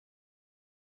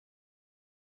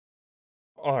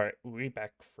Alright, we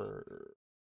back for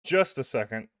just a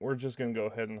second. We're just gonna go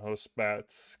ahead and host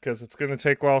bats, because it's gonna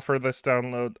take a while for this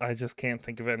download. I just can't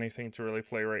think of anything to really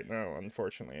play right now,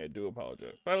 unfortunately. I do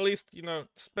apologize. But at least,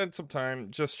 spend some time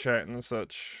just chatting and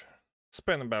such.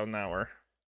 Spend about an hour.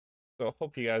 So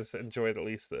hope you guys enjoyed at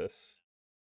least this.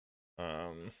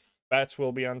 Um Bats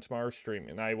will be on tomorrow's stream,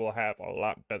 and I will have a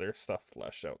lot better stuff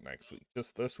fleshed out next week.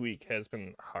 Just this week has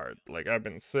been hard. Like, I've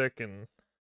been sick and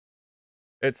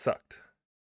it sucked.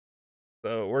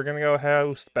 So we're gonna go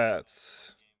host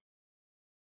bats.